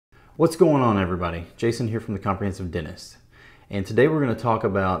What's going on, everybody? Jason here from the Comprehensive Dentist. And today we're going to talk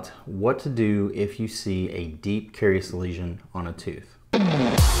about what to do if you see a deep carious lesion on a tooth.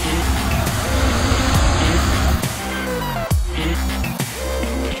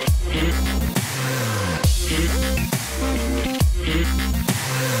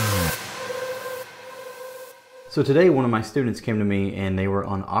 So today one of my students came to me and they were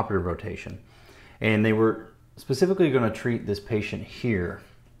on operative rotation. And they were specifically going to treat this patient here.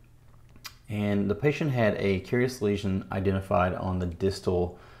 And the patient had a carious lesion identified on the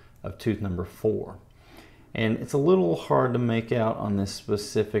distal of tooth number 4. And it's a little hard to make out on this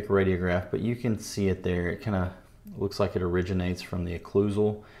specific radiograph, but you can see it there. It kind of looks like it originates from the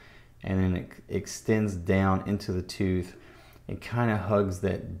occlusal and then it extends down into the tooth and kind of hugs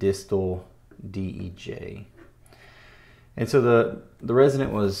that distal DEJ. And so the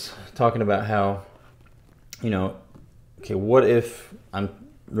resident was talking about how, okay, what if I'm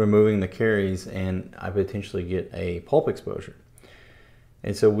removing the caries and I potentially get a pulp exposure?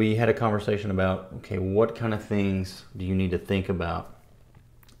 And so we had a conversation about, okay, what kind of things do you need to think about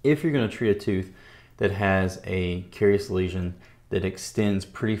if you're going to treat a tooth that has a carious lesion that extends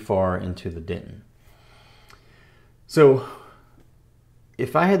pretty far into the dentin. So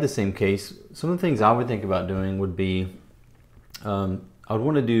if I had the same case, some of the things I would think about doing would be, I would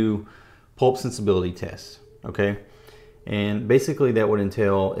want to do pulp sensibility tests, okay? And basically that would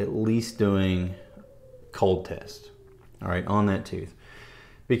entail at least doing cold test, all right, on that tooth.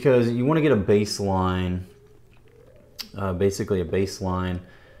 Because you want to get a baseline, basically a baseline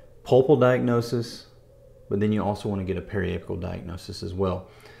pulpal diagnosis, but then you also want to get a periapical diagnosis as well.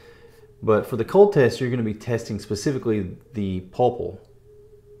 But for the cold test, you're going to be testing specifically the pulpal,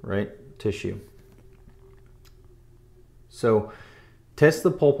 right, tissue. So test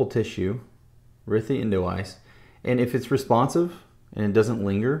the pulpal tissue with the endo-ice, and if it's responsive and it doesn't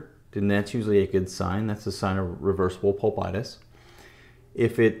linger, then that's usually a good sign. That's a sign of reversible pulpitis.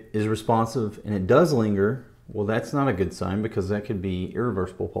 If it is responsive and it does linger, well, that's not a good sign because that could be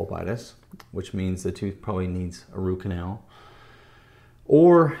irreversible pulpitis, which means the tooth probably needs a root canal.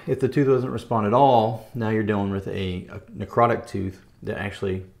 Or if the tooth doesn't respond at all, now you're dealing with a necrotic tooth that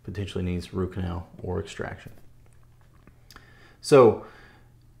actually potentially needs root canal or extraction. So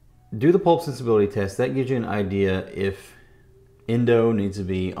do the pulp sensibility test. That gives you an idea if endo needs to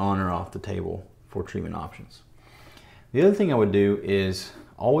be on or off the table for treatment options. The other thing I would do is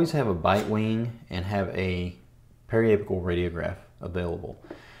always have a bitewing and have a periapical radiograph available.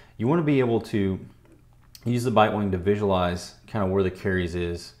 You want to be able to use the bitewing to visualize kind of where the caries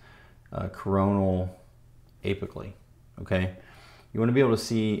is coronal apically, okay? You want to be able to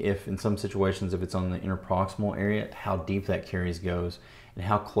see if in some situations, if it's on the interproximal area, how deep that caries goes and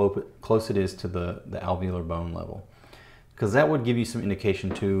how close it is to the alveolar bone level. Because that would give you some indication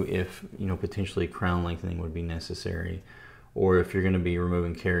too if, potentially crown lengthening would be necessary, or if you're going to be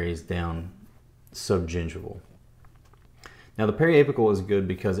removing caries down subgingival. Now the periapical is good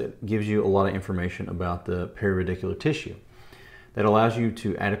because it gives you a lot of information about the periradicular tissue. That allows you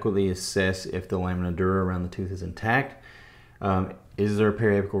to adequately assess if the lamina dura around the tooth is intact. Is there a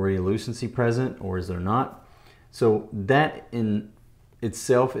periapical radiolucency present or is there not? So that in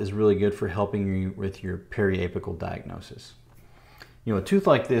itself is really good for helping you with your periapical diagnosis. A tooth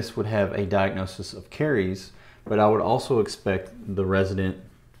like this would have a diagnosis of caries, but I would also expect the resident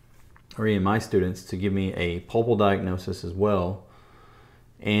or even my students to give me a pulpal diagnosis as well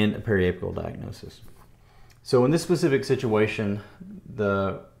and a periapical diagnosis. So in this specific situation,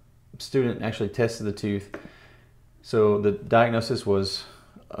 the student actually tested the tooth. So the diagnosis was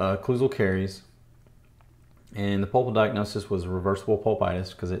occlusal caries, and the pulpal diagnosis was reversible pulpitis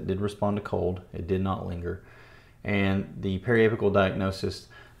because it did respond to cold, it did not linger. And the periapical diagnosis,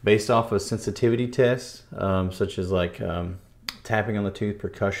 based off of sensitivity tests, such as like tapping on the tooth,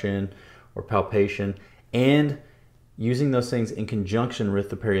 percussion, or palpation, and using those things in conjunction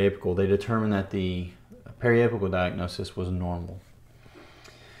with the periapical, they determined that the periapical diagnosis was normal.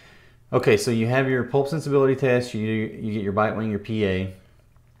 Okay, so you have your pulp sensibility test, you get your bitewing, your PA.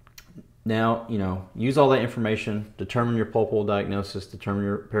 Now, use all that information, determine your pulpal diagnosis, determine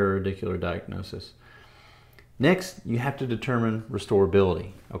your periodicular diagnosis. Next, you have to determine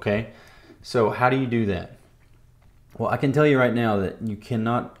restorability, okay? So how do you do that? Well, I can tell you right now that you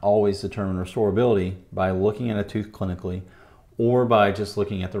cannot always determine restorability by looking at a tooth clinically or by just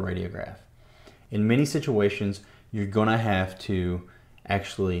looking at the radiograph. In many situations, you're gonna have to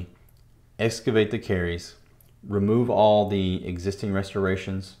actually excavate the caries, remove all the existing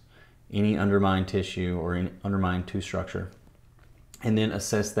restorations, any undermined tissue or any undermined tooth structure, and then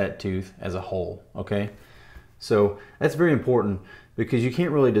assess that tooth as a whole, okay? So that's very important because you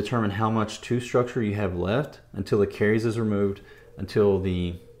can't really determine how much tooth structure you have left until the caries is removed, until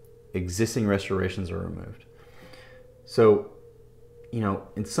the existing restorations are removed. So, you know,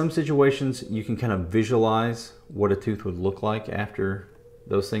 in some situations you can kind of visualize what a tooth would look like after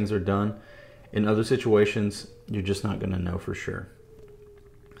those things are done. In other situations, you're just not going to know for sure.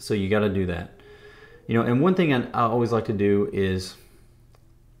 So you got to do that. You know, and one thing I always like to do is,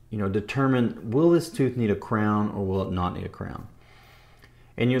 you know, determine, will this tooth need a crown or will it not need a crown?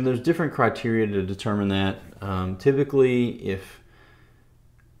 And you know, there's different criteria to determine that. Typically, if,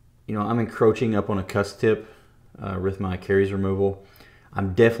 you know, I'm encroaching up on a cusp tip with my caries removal,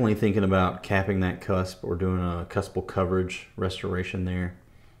 I'm definitely thinking about capping that cusp or doing a cuspal coverage restoration there.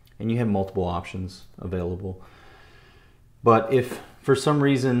 And you have multiple options available. But if for some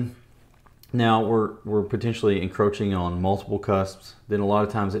reason now we're potentially encroaching on multiple cusps, then a lot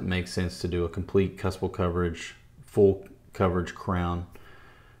of times it makes sense to do a complete cuspal coverage, full coverage crown,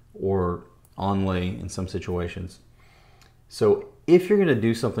 or onlay in some situations. So if you're going to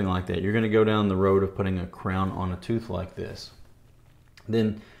do something like that, you're going to go down the road of putting a crown on a tooth like this,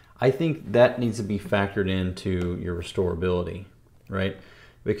 then I think that needs to be factored into your restorability, right?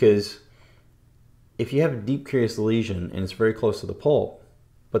 Because if you have a deep carious lesion and it's very close to the pulp,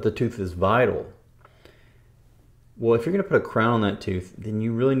 but the tooth is vital, well, if you're going to put a crown on that tooth, then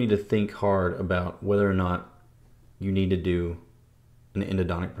you really need to think hard about whether or not you need to do an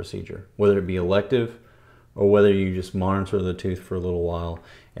endodontic procedure, whether it be elective or whether you just monitor the tooth for a little while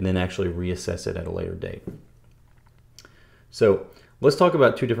and then actually reassess it at a later date. So let's talk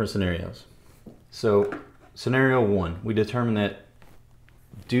about two different scenarios. So scenario one, we determine that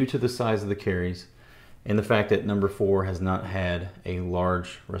due to the size of the caries and the fact that number 4 has not had a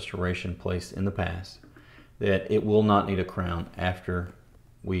large restoration placed in the past, that it will not need a crown after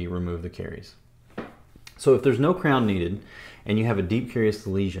we remove the caries. So if there's no crown needed and you have a deep carious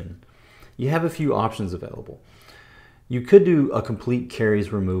lesion, you have a few options available. You could do a complete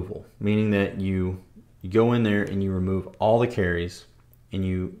caries removal, meaning that you go in there and you remove all the caries and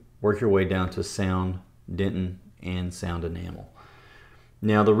you work your way down to sound dentin and sound enamel.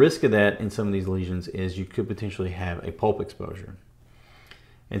 Now the risk of that in some of these lesions is you could potentially have a pulp exposure.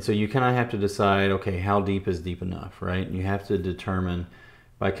 And so you kind of have to decide, okay, how deep is deep enough, right? You have to determine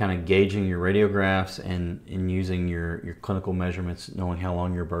by kind of gauging your radiographs and using your clinical measurements, knowing how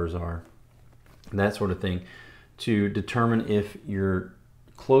long your burrs are, that sort of thing, to determine if you're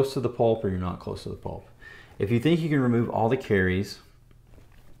close to the pulp or you're not close to the pulp. If you think you can remove all the caries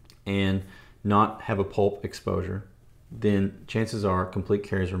and not have a pulp exposure, then chances are complete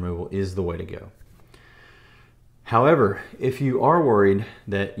caries removal is the way to go. However, if you are worried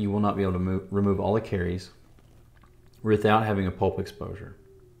that you will not be able to remove all the caries without having a pulp exposure,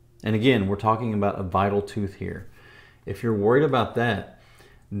 and again, we're talking about a vital tooth here. If you're worried about that,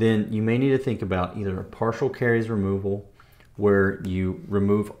 then you may need to think about either a partial caries removal where you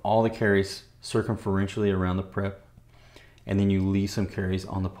remove all the caries circumferentially around the prep and then you leave some caries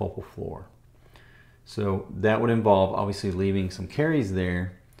on the pulpal floor. So that would involve obviously leaving some caries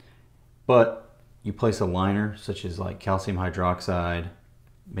there, but you place a liner such as like calcium hydroxide,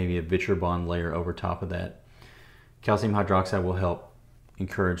 maybe a vitribond layer over top of that. Calcium hydroxide will help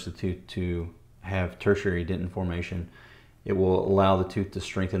encourage the tooth to have tertiary dentin formation. It will allow the tooth to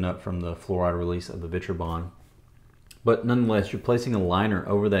strengthen up from the fluoride release of the vitribond. But nonetheless, you're placing a liner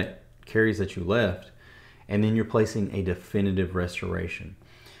over that caries that you left, and then you're placing a definitive restoration.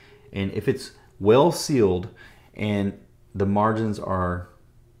 And if it's well sealed and the margins are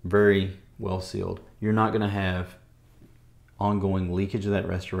very well sealed, you're not going to have ongoing leakage of that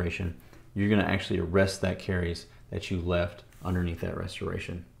restoration. You're going to actually arrest that caries that you left underneath that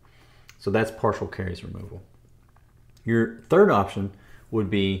restoration. So that's partial caries removal. Your third option would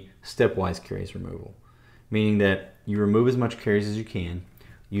be stepwise caries removal, meaning that you remove as much caries as you can,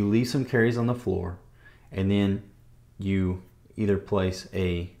 you leave some caries on the floor, and then you either place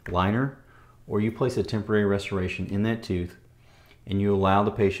a liner or you place a temporary restoration in that tooth, and you allow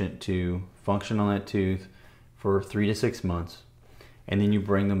the patient to function on that tooth for 3 to 6 months, and then you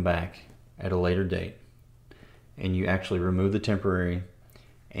bring them back at a later date, and you actually remove the temporary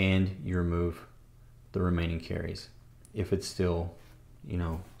and you remove the remaining caries if it's still, you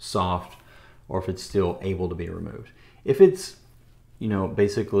know, soft, or if it's still able to be removed. If it's, you know,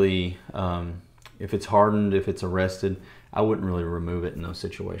 basically if it's hardened, if it's arrested, I wouldn't really remove it in those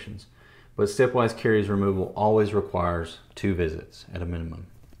situations. But stepwise caries removal always requires 2 visits at a minimum.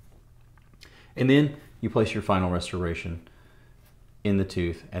 And then you place your final restoration in the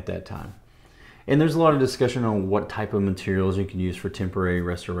tooth at that time. And there's a lot of discussion on what type of materials you can use for temporary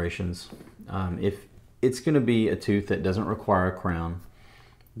restorations. If it's going to be a tooth that doesn't require a crown,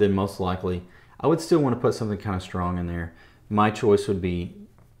 then most likely I would still want to put something kind of strong in there. My choice would be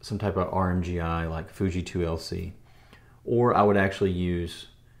some type of RMGI like Fuji 2LC, or I would actually use,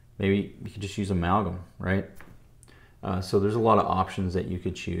 maybe you could just use amalgam, right? So there's a lot of options that you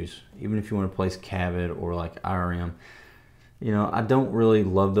could choose, even if you want to place Cavid or like IRM. You know, I don't really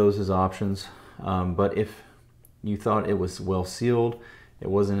love those as options, but if you thought it was well sealed, it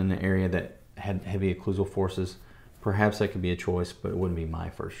wasn't in an area that had heavy occlusal forces, perhaps that could be a choice, but it wouldn't be my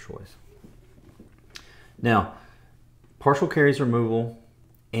first choice. Now, partial caries removal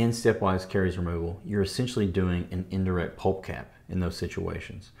and stepwise caries removal, you're essentially doing an indirect pulp cap in those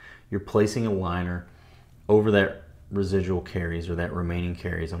situations. You're placing a liner over that residual caries or that remaining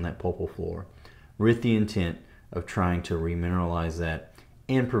caries on that pulpal floor with the intent of trying to remineralize that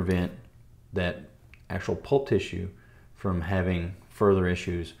and prevent that actual pulp tissue from having further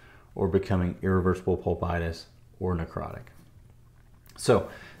issues or becoming irreversible pulpitis or necrotic. So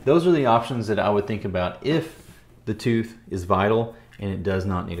those are the options that I would think about if the tooth is vital and it does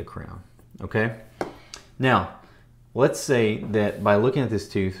not need a crown. Okay? Now, let's say that by looking at this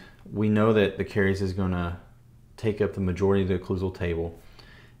tooth, we know that the caries is going to take up the majority of the occlusal table,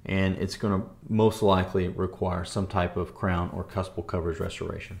 and it's going to most likely require some type of crown or cuspal coverage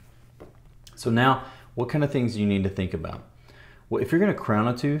restoration. So now, what kind of things do you need to think about? Well, if you're going to crown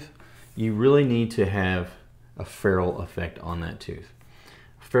a tooth, you really need to have a ferrule effect on that tooth.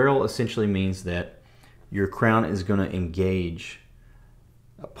 Ferrule essentially means that your crown is going to engage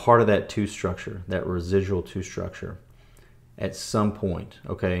a part of that tooth structure, that residual tooth structure, at some point,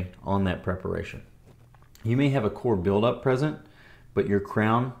 okay, on that preparation. You may have a core buildup present, but your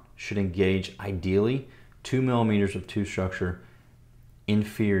crown should engage ideally 2 millimeters of tooth structure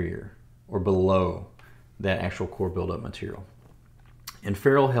inferior or below that actual core buildup material. And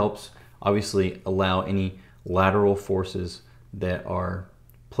ferrule helps obviously allow any lateral forces that are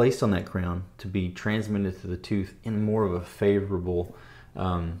placed on that crown to be transmitted to the tooth in more of a favorable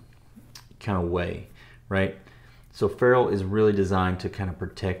kind of way, right? So ferrule is really designed to kind of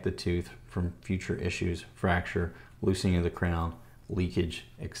protect the tooth from future issues, fracture, loosening of the crown, leakage,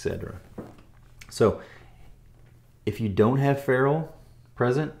 etc. So if you don't have ferrule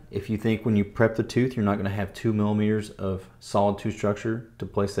present, if you think when you prep the tooth you're not going to have 2 millimeters of solid tooth structure to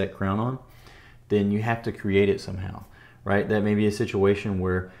place that crown on, then you have to create it somehow, right? That may be a situation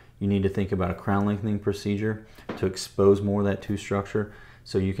where you need to think about a crown lengthening procedure to expose more of that tooth structure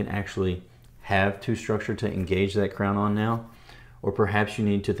so you can actually have tooth structure to engage that crown on now. Or perhaps you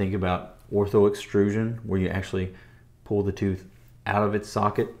need to think about ortho extrusion, where you actually pull the tooth out of its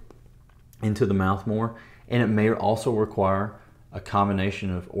socket into the mouth more. And it may also require a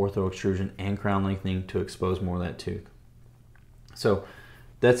combination of ortho extrusion and crown lengthening to expose more of that tooth. So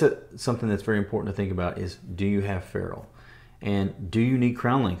that's something that's very important to think about is, do you have ferrule? And do you need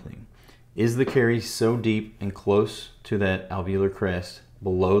crown lengthening? Is the caries so deep and close to that alveolar crest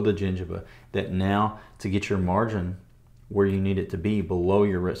below the gingiva that now to get your margin where you need it to be below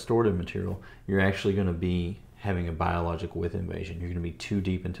your restorative material, you're actually going to be having a biologic width invasion. You're going to be too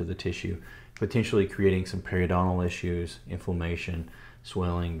deep into the tissue, potentially creating some periodontal issues, inflammation,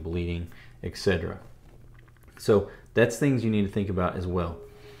 swelling, bleeding, etc. So that's things you need to think about as well.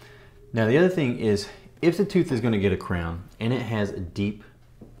 Now the other thing is, if the tooth is going to get a crown and it has a deep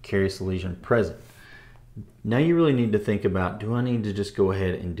carious lesion present, now you really need to think about, do I need to just go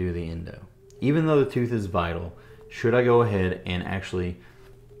ahead and do the endo? Even though the tooth is vital, should I go ahead and actually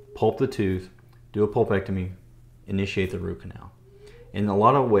pulp the tooth, do a pulpectomy, initiate the root canal? In a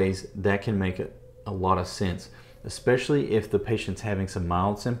lot of ways, that can make a lot of sense, especially if the patient's having some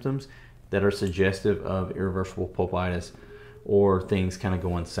mild symptoms that are suggestive of irreversible pulpitis or things kind of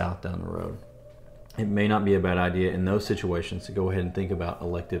going south down the road. It may not be a bad idea in those situations to go ahead and think about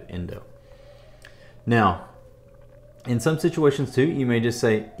elective endo. Now, in some situations too, you may just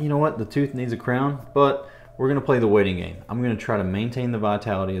say, you know what, the tooth needs a crown, but we're going to play the waiting game. I'm going to try to maintain the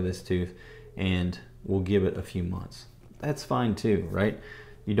vitality of this tooth and we'll give it a few months. That's fine too, right?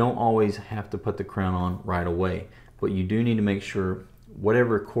 You don't always have to put the crown on right away, but you do need to make sure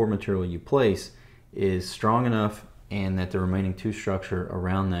whatever core material you place is strong enough and that the remaining tooth structure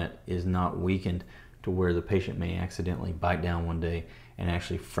around that is not weakened to where the patient may accidentally bite down one day and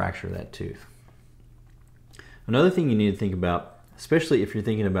actually fracture that tooth. Another thing you need to think about, especially if you're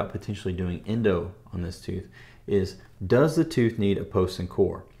thinking about potentially doing endo on this tooth, is does the tooth need a post and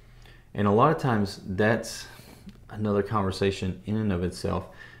core? And a lot of times that's another conversation in and of itself,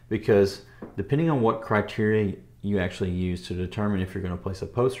 because depending on what criteria you actually use to determine if you're going to place a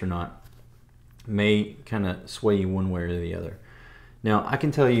post or not may kind of sway you one way or the other. Now I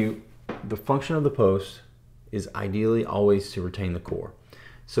can tell you the function of the post is ideally always to retain the core.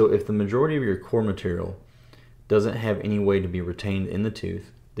 So if the majority of your core material doesn't have any way to be retained in the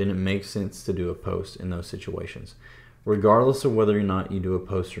tooth, then it makes sense to do a post in those situations. Regardless of whether or not you do a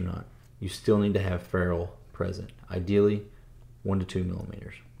post or not, you still need to have ferrule present, ideally 1 to 2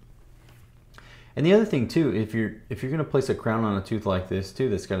 millimeters. And the other thing too, if you're going to place a crown on a tooth like this too,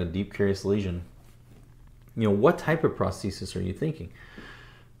 that's got a deep carious lesion, you know, what type of prosthesis are you thinking?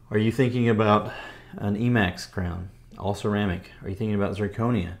 Are you thinking about an Emax crown, all ceramic? Are you thinking about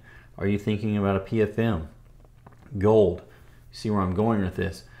zirconia? Are you thinking about a PFM, gold? See where I'm going with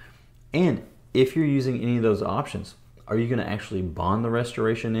this? And if you're using any of those options, are you going to actually bond the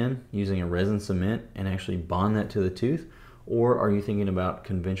restoration in using a resin cement and actually bond that to the tooth? Or are you thinking about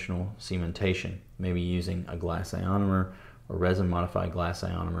conventional cementation, maybe using a glass ionomer or resin modified glass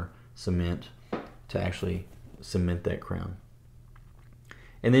ionomer cement to actually cement that crown?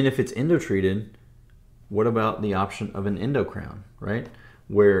 And then if it's endo treated, what about the option of an endo crown, right?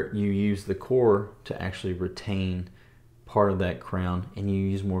 Where you use the core to actually retain part of that crown and you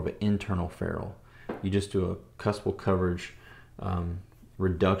use more of an internal ferrule. You just do a cuspal coverage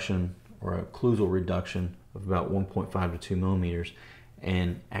reduction or a occlusal reduction of about 1.5 to 2 millimeters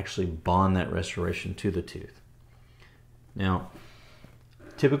and actually bond that restoration to the tooth. Now,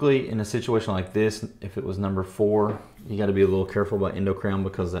 typically in a situation like this, if it was number 4, you got to be a little careful about endo crown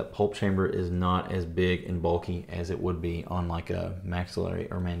because that pulp chamber is not as big and bulky as it would be on like a maxillary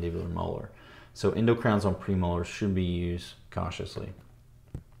or mandibular molar. So endo crowns on premolars should be used cautiously.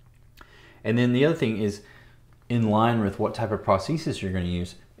 And then the other thing is, in line with what type of prosthesis you're going to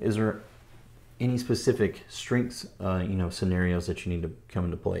use, is there any specific strengths, scenarios that you need to come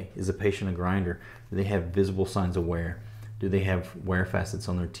into play? Is the patient a grinder? Do they have visible signs of wear? Do they have wear facets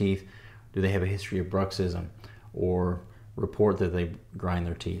on their teeth? Do they have a history of bruxism or report that they grind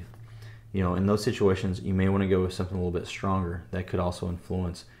their teeth? You know, in those situations, you may want to go with something a little bit stronger that could also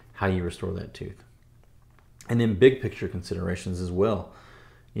influence how you restore that tooth. And then big picture considerations as well.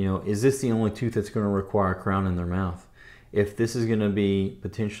 You know, is this the only tooth that's going to require a crown in their mouth? If this is going to be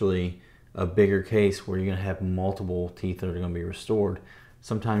potentially a bigger case where you're going to have multiple teeth that are going to be restored,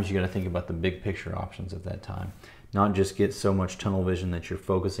 sometimes you got to think about the big picture options at that time. Not just get so much tunnel vision that you're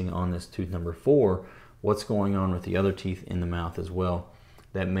focusing on this tooth number 4, what's going on with the other teeth in the mouth as well.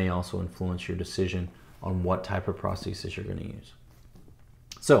 That may also influence your decision on what type of prosthesis you're going to use.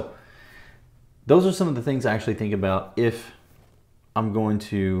 So those are some of the things I actually think about if I'm going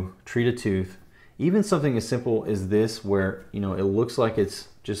to treat a tooth. Even something as simple as this, where it looks like it's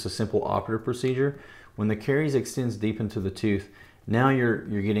just a simple operative procedure. When the caries extends deep into the tooth, now you're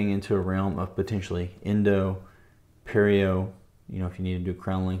getting into a realm of potentially endo, perio, if you need to do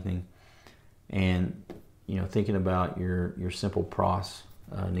crown lengthening, and thinking about your simple pros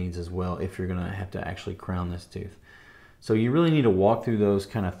needs as well if you're going to have to actually crown this tooth. So you really need to walk through those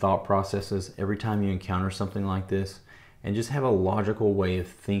kind of thought processes every time you encounter something like this, and just have a logical way of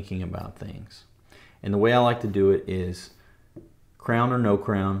thinking about things. And the way I like to do it is crown or no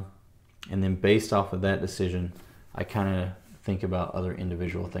crown, and then based off of that decision, I kind of think about other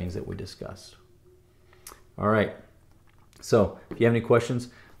individual things that we discussed. All right, so if you have any questions,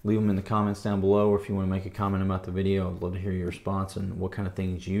 leave them in the comments down below, or if you want to make a comment about the video, I'd love to hear your response and what kind of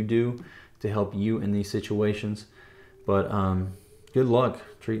things you do to help you in these situations. But good luck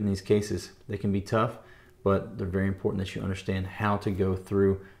treating these cases. They can be tough, but they're very important that you understand how to go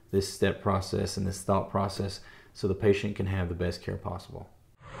through this step process and this thought process so the patient can have the best care possible.